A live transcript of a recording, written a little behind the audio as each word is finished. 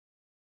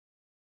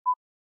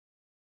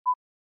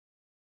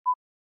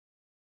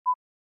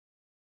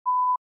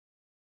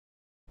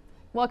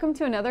Welcome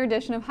to another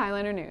edition of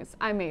Highlander News.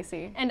 I'm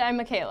Macy. And I'm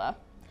Michaela.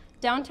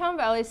 Downtown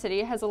Valley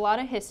City has a lot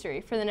of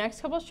history. For the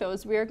next couple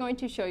shows, we are going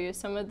to show you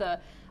some of the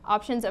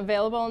options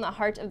available in the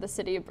heart of the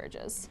city of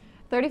Bridges.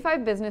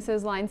 35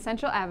 businesses line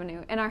Central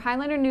Avenue, and our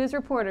Highlander News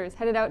reporters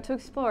headed out to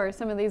explore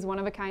some of these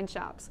one-of-a-kind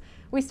shops.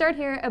 We start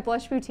here at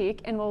Blush Boutique,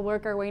 and we'll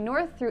work our way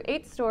north through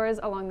 8 stores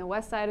along the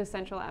west side of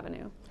Central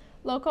Avenue.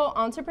 Local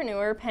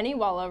entrepreneur Penny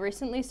Walla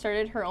recently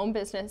started her own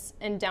business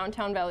in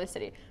downtown Valley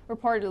City.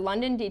 Reporter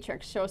London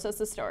Dietrich shows us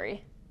the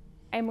story.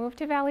 I moved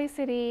to Valley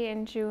City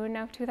in June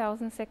of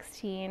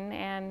 2016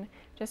 and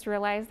just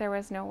realized there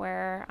was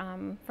nowhere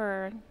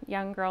for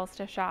young girls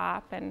to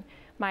shop and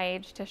my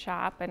age to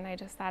shop, and I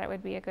just thought it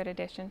would be a good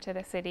addition to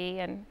the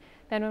city. And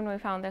then when we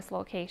found this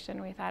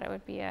location, we thought it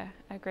would be a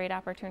great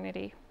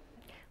opportunity.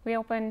 We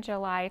opened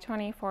July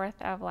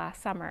 24th of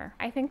last summer.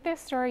 I think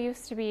this store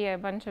used to be a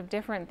bunch of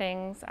different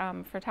things,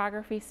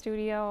 photography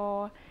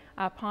studio,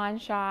 a pawn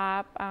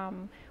shop.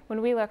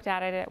 When we looked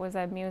at it, it was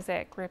a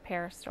music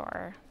repair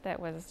store that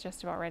was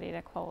just about ready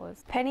to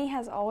close. Penny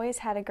has always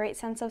had a great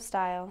sense of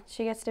style.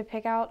 She gets to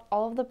pick out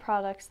all of the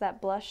products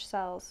that Blush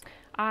sells.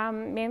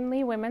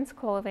 Mainly women's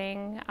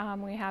clothing.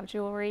 We have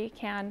jewelry,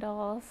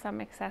 candles, some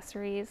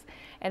accessories,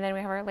 and then we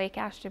have our Lake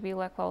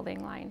Ashtabula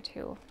clothing line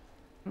too.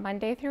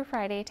 Monday through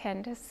Friday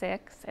 10 to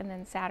 6, and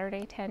then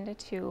Saturday 10 to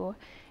 2.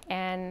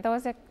 And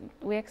those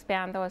we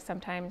expand those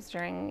sometimes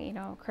during,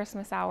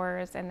 Christmas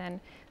hours, and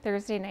then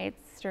Thursday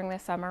nights during the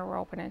summer we're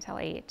open until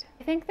 8.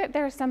 I think that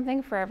there's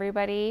something for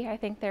everybody. I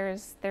think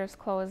there's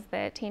clothes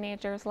that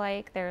teenagers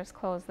like, there's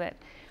clothes that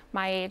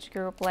my age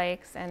group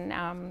likes, and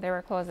there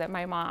were clothes that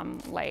my mom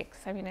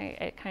likes. I mean,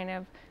 it kind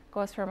of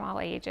goes from all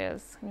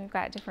ages. And we've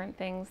got different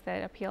things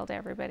that appeal to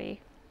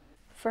everybody.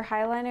 For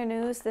Highlander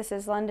News, this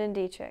is London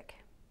Dietrich.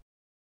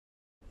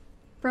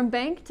 From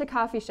bank to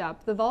coffee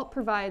shop, the Vault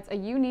provides a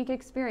unique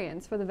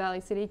experience for the Valley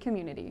City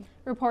community.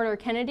 Reporter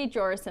Kennedy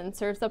Jorison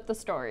serves up the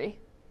story.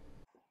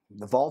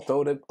 The Vault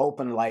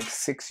opened like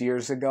 6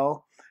 years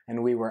ago,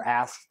 and we were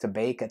asked to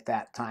bake at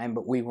that time,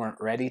 but we weren't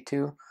ready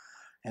to.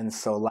 And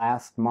so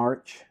last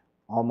March,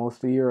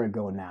 almost a year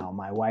ago now,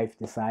 my wife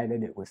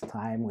decided it was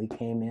time we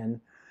came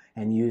in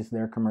and used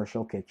their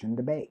commercial kitchen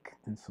to bake.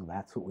 And so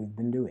that's what we've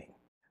been doing.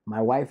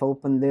 My wife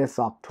opened this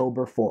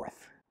October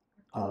 4th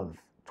of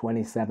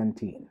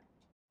 2017.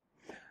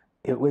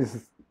 It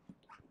was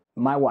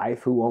my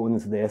wife who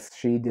owns this.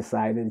 She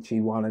decided she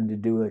wanted to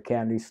do a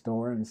candy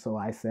store, and so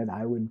I said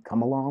I would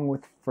come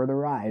along for the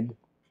ride.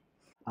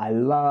 I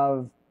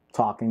love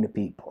talking to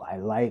people. I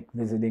like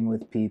visiting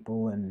with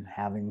people and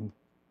having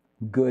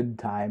good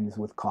times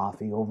with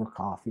over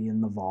coffee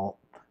in the Vault.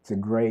 It's a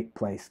great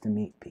place to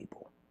meet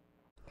people.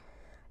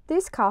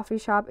 This coffee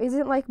shop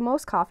isn't like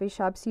most coffee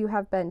shops you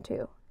have been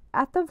to.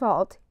 At the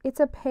Vault,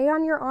 it's a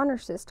pay-on-your-honor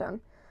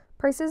system.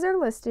 Prices are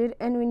listed,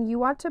 and when you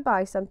want to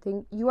buy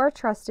something, you are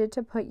trusted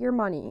to put your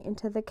money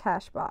into the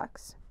cash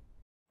box.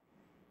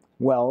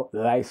 Well,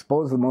 I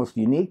suppose the most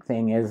unique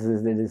thing is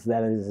that it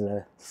is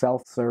a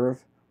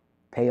self-serve,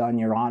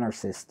 pay-on-your-honor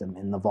system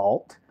in the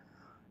Vault.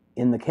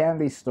 In the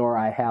candy store,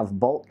 I have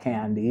bulk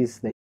candies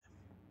that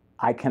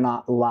I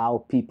cannot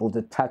allow people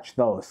to touch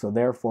those, so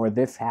therefore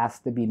this has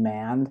to be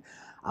manned.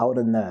 Out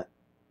in the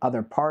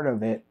other part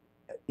of it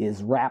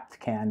is wrapped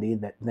candy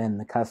that then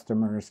the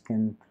customers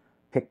can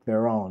pick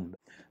their own.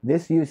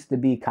 This used to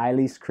be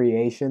Kylie's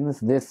Creations,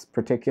 this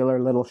particular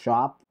little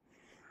shop,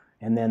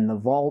 and then the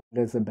Vault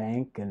as a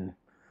bank, and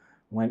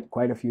went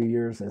quite a few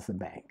years as a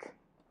bank.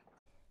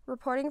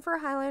 Reporting for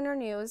Highlander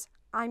News,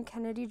 I'm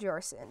Kennedy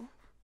Jorson.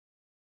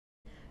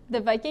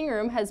 The Viking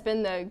Room has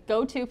been the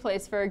go-to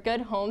place for a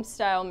good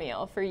home-style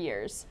meal for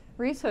years.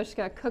 Reese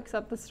Hushka cooks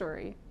up the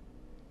story.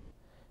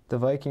 The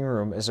Viking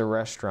Room is a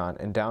restaurant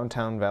in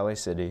downtown Valley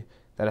City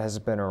that has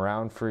been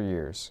around for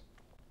years.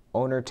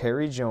 Owner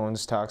Terry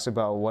Jones talks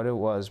about what it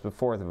was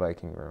before the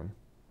Viking Room.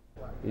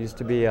 It used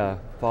to be a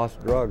Foss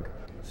Drug.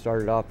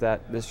 Started off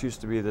this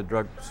used to be the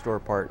drugstore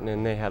part, and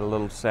then they had a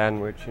little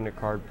sandwich and a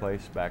card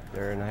place back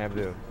there. And I have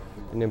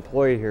an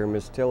employee here,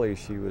 Miss Tilly.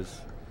 She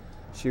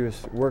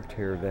worked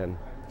here then,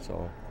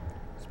 so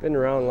it's been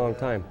around a long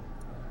time.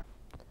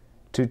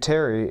 To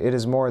Terry, it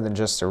is more than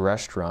just a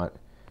restaurant.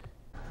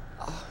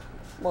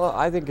 Well,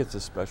 I think it's a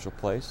special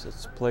place.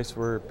 It's a place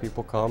where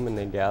people come and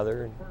they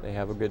gather and they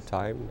have a good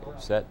time, they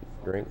sit,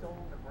 drink,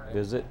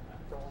 visit.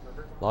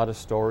 A lot of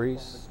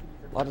stories.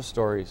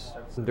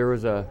 There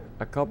was a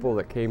couple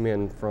that came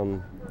in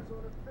from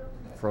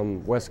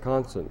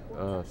Wisconsin,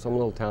 some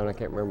little town, I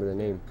can't remember the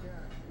name,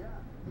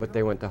 but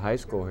they went to high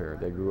school here.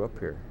 They grew up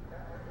here.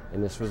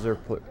 And this was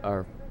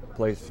our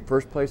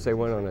first place they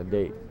went on a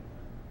date.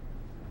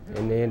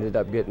 And they ended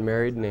up getting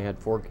married and they had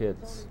 4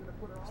 kids.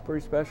 It's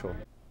pretty special.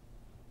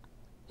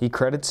 He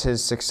credits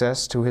his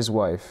success to his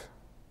wife.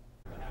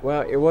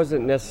 Well, it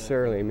wasn't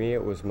necessarily me,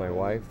 it was my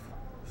wife.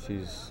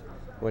 She's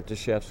went to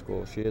chef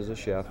school, she is a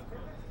chef.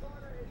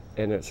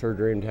 And it's her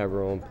dream to have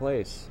her own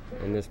place.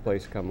 And this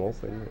place come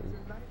open,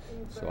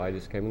 and so I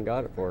just came and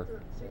got it for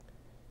her.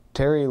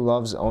 Terry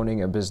loves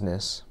owning a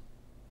business.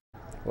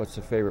 What's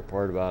the favorite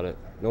part about it?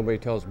 Nobody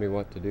tells me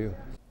what to do.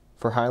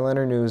 For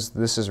Highliner News,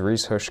 this is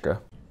Reese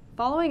Hushka.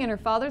 Following in her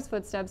father's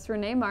footsteps,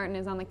 Renee Martin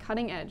is on the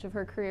cutting edge of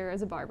her career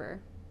as a barber.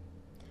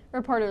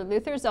 Reporter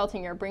Luther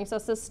Zeltinger brings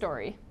us this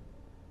story.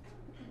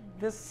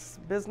 This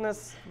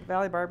business,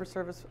 Valley Barber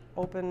Service,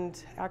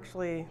 opened,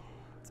 actually,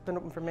 it's been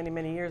open for many,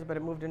 many years, but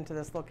it moved into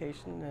this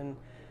location in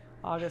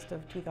August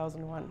of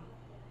 2001.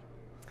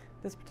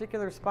 This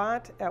particular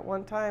spot at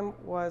one time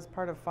was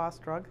part of Foss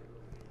Drug,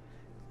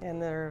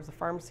 and there's a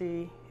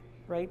pharmacy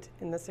right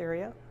in this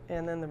area,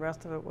 and then the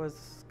rest of it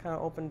was kind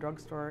of open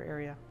drugstore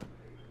area.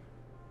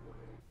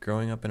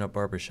 Growing up in a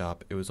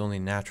barbershop, it was only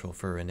natural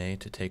for Renee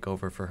to take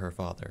over for her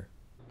father.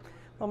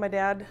 Well, my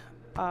dad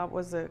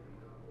was the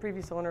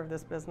previous owner of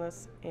this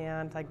business,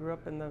 and I grew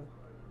up in the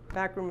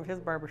back room of his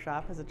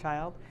barbershop as a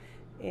child.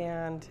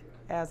 And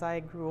as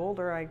I grew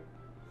older, I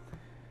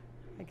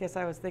guess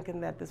I was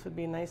thinking that this would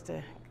be nice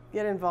to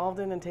get involved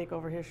in and take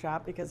over his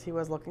shop, because he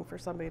was looking for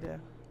somebody to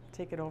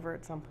take it over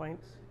at some point.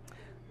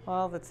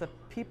 Well, it's a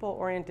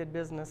people-oriented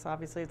business.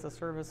 Obviously, it's a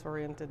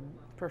service-oriented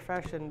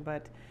profession,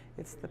 but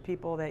it's the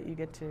people that you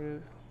get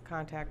to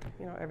contact,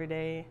 every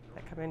day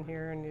that come in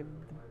here, and the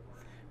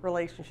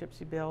relationships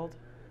you build.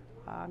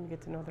 You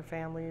get to know their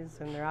families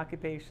and their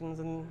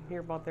occupations and hear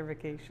about their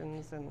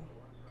vacations, and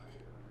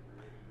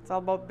it's all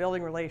about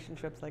building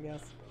relationships, I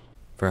guess.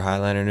 For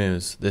Highliner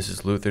News, this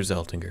is Luther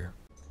Zeltinger.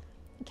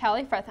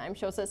 Callie Frethheim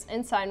shows us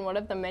inside one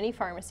of the many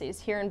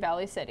pharmacies here in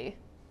Valley City.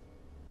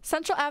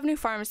 Central Avenue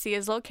Pharmacy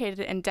is located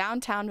in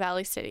downtown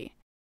Valley City.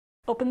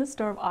 Opened the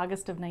store of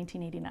August of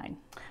 1989.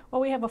 Well,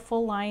 we have a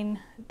full-line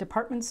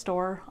department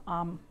store,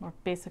 or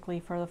basically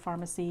for the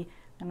pharmacy,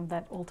 and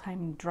that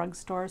old-time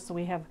drugstore. So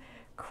we have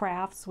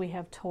crafts, we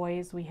have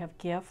toys, we have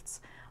gifts,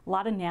 a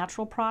lot of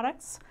natural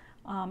products,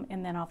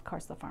 and then of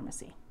course the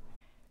pharmacy.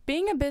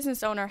 Being a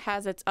business owner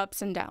has its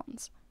ups and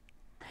downs.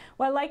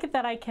 Well, I like it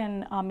that I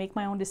can make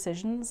my own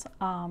decisions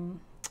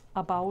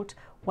about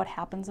what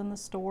happens in the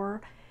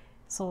store.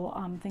 So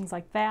things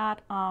like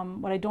that.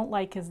 What I don't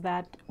like is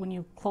that when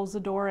you close the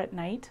door at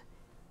night,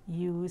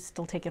 you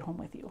still take it home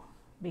with you,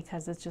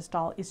 because it's just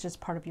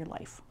part of your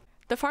life.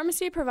 The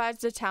pharmacy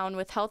provides the town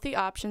with healthy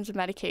options of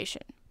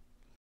medication.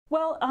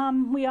 Well,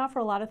 we offer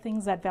a lot of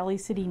things that Valley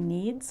City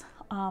needs.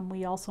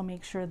 We also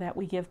make sure that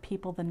we give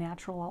people the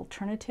natural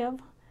alternative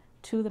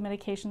to the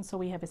medication. So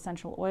we have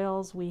essential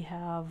oils, we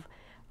have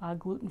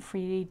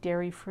gluten-free,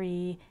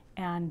 dairy-free,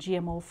 and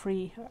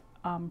GMO-free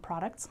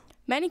products.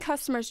 Many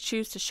customers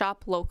choose to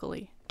shop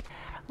locally.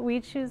 We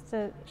choose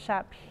to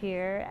shop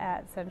here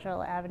at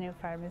Central Avenue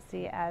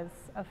Pharmacy as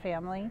a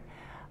family.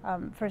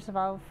 First of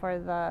all, for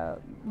the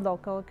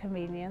local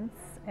convenience,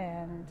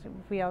 and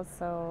we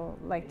also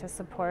like to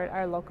support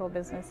our local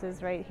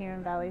businesses right here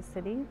in Valley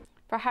City.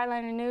 For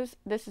Highliner News,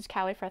 this is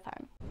Callie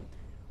Frethheim.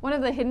 One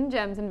of the hidden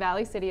gems in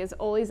Valley City is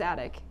Ole's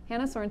Attic.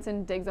 Hannah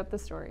Sorensen digs up the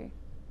story.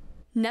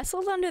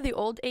 Nestled under the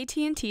old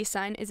AT&T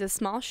sign is a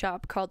small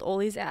shop called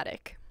Ole's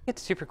Attic.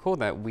 It's super cool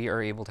that we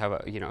are able to have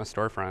a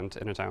storefront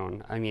in a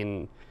town. I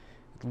mean,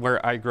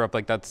 where I grew up,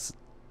 that's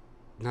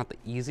not the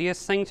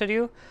easiest thing to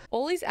do.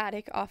 Ole's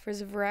Attic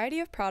offers a variety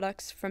of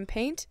products from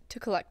paint to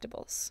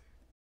collectibles.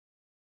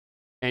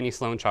 Annie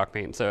Sloan Chalk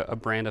Paint's a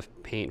brand of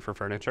paint for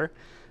furniture.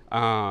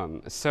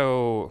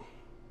 So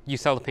you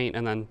sell the paint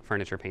and then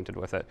furniture painted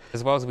with it.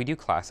 As well as we do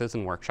classes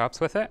and workshops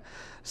with it.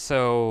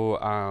 So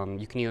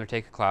you can either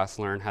take a class,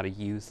 learn how to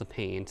use the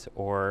paint,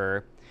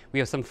 or we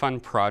have some fun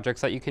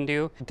projects that you can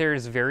do.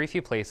 There's very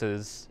few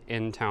places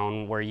in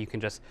town where you can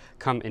just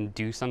come and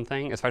do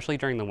something, especially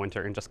during the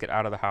winter, and just get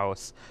out of the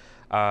house,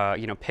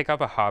 pick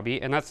up a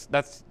hobby. And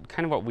that's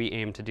kind of what we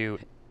aim to do.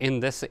 In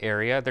this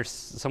area, there's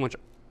so much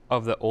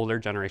of the older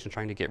generation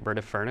trying to get rid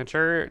of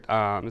furniture,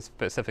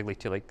 specifically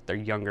to their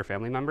younger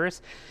family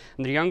members.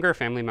 And the younger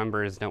family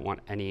members don't want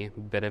any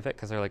bit of it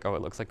because they're like, oh,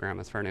 it looks like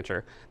grandma's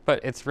furniture.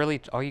 But it's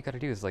really, all you gotta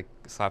do is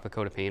slap a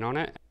coat of paint on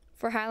it.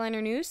 For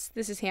Highliner News,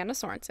 this is Hannah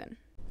Sorensen.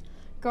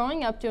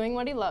 Growing up doing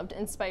what he loved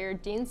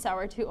inspired Dean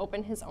Sauer to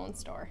open his own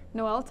store.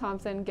 Noelle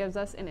Thompson gives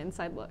us an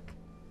inside look.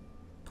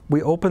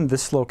 We opened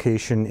this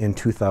location in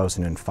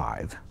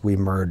 2005. We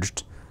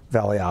merged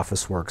Valley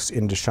Office Works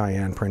into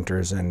Cheyenne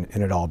Printers, and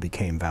it all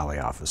became Valley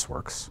Office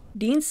Works.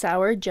 Dean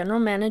Sauer,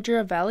 general manager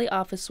of Valley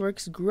Office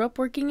Works, grew up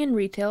working in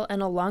retail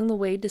and along the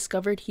way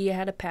discovered he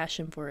had a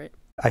passion for it.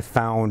 I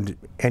found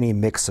any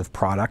mix of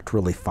product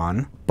really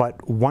fun,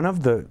 but one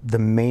of the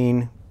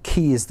main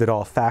keys that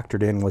all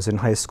factored in was in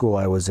high school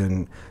I was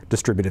in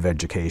distributive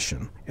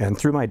education. And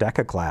through my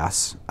DECA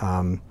class,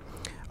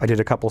 I did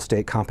a couple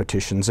state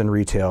competitions in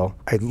retail.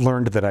 I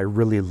learned that I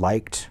really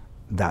liked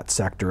that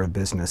sector of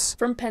business.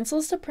 From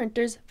pencils to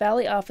printers,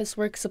 Valley Office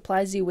Works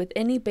supplies you with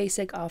any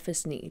basic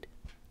office need.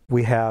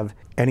 We have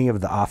any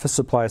of the office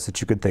supplies that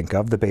you could think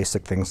of, the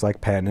basic things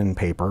like pen and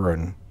paper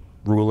and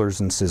rulers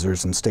and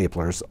scissors and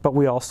staplers. But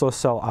we also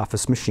sell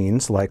office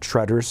machines like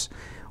shredders.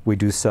 We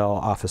do sell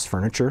office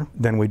furniture.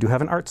 Then we do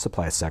have an art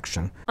supply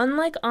section.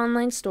 Unlike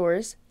online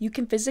stores, you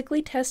can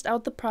physically test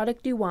out the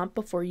product you want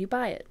before you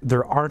buy it.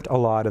 There aren't a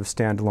lot of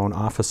standalone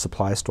office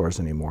supply stores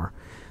anymore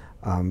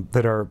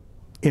that are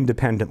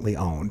independently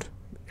owned.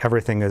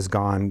 everything has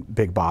gone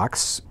big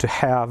box. To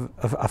have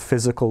a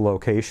physical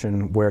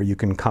location where you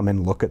can come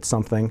and look at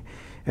something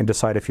and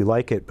decide if you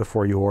like it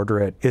before you order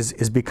it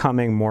is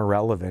becoming more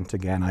relevant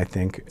again, I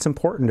think. It's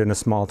important in a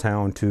small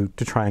town to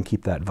try and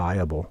keep that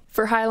viable.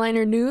 For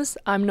Highliner News,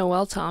 I'm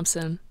Noelle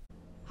Thompson.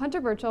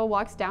 Hunter Burchell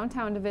walks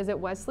downtown to visit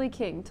Wesley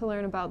King to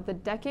learn about the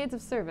decades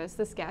of service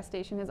this gas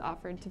station has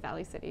offered to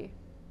Valley City.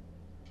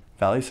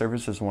 Valley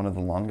Service is one of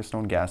the longest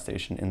known gas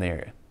stations in the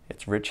area.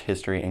 Its rich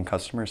history and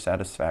customer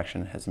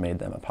satisfaction has made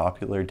them a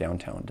popular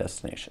downtown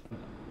destination.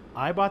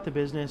 I bought the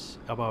business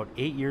about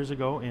 8 years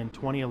ago in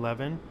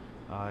 2011.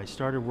 I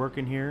started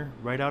working here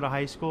right out of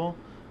high school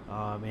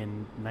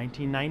in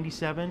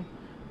 1997,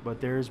 but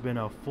there's been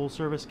a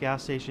full-service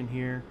gas station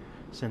here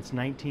since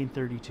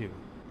 1932.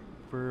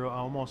 For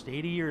almost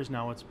 80 years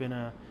now, it's been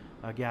a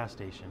gas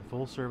station,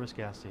 full-service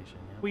gas station.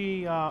 Yeah.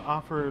 We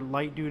offer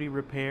light-duty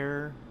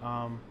repair,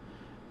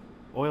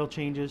 oil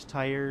changes,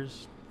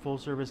 tires,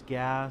 full-service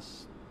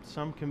gas,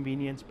 some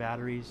convenience,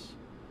 batteries,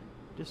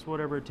 just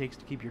whatever it takes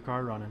to keep your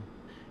car running.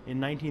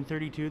 In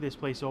 1932, this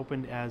place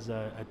opened as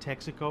a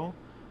Texaco.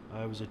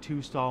 It was a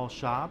 2-stall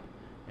shop,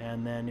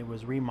 and then it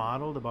was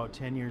remodeled about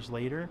 10 years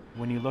later.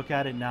 When you look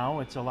at it now,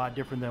 it's a lot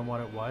different than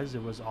what it was.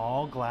 It was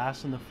all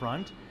glass in the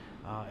front,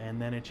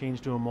 and then it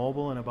changed to a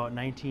mobile in about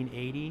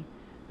 1980,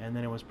 and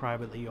then it was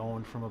privately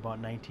owned from about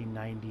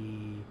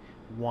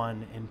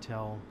 1991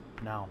 until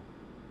now.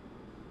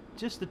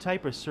 Just the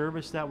type of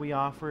service that we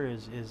offer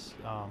is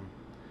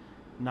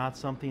not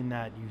something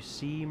that you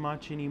see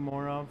much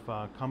anymore of.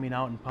 Coming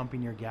out and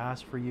pumping your gas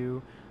for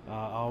you,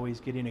 always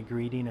getting a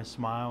greeting, a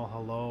smile,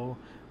 hello,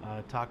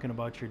 talking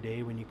about your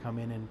day when you come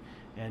in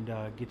and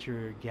get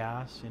your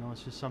gas. You know,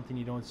 it's just something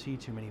you don't see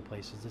too many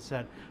places. It's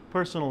that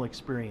personal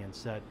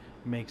experience that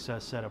makes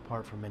us set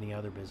apart from many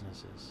other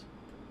businesses.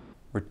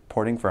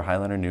 Reporting for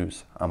Highliner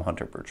News, I'm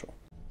Hunter Burchell.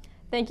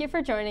 Thank you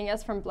for joining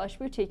us from Blush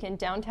Boutique in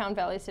downtown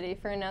Valley City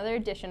for another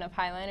edition of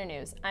Highliner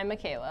News. I'm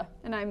Michaela.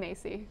 And I'm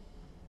Macy.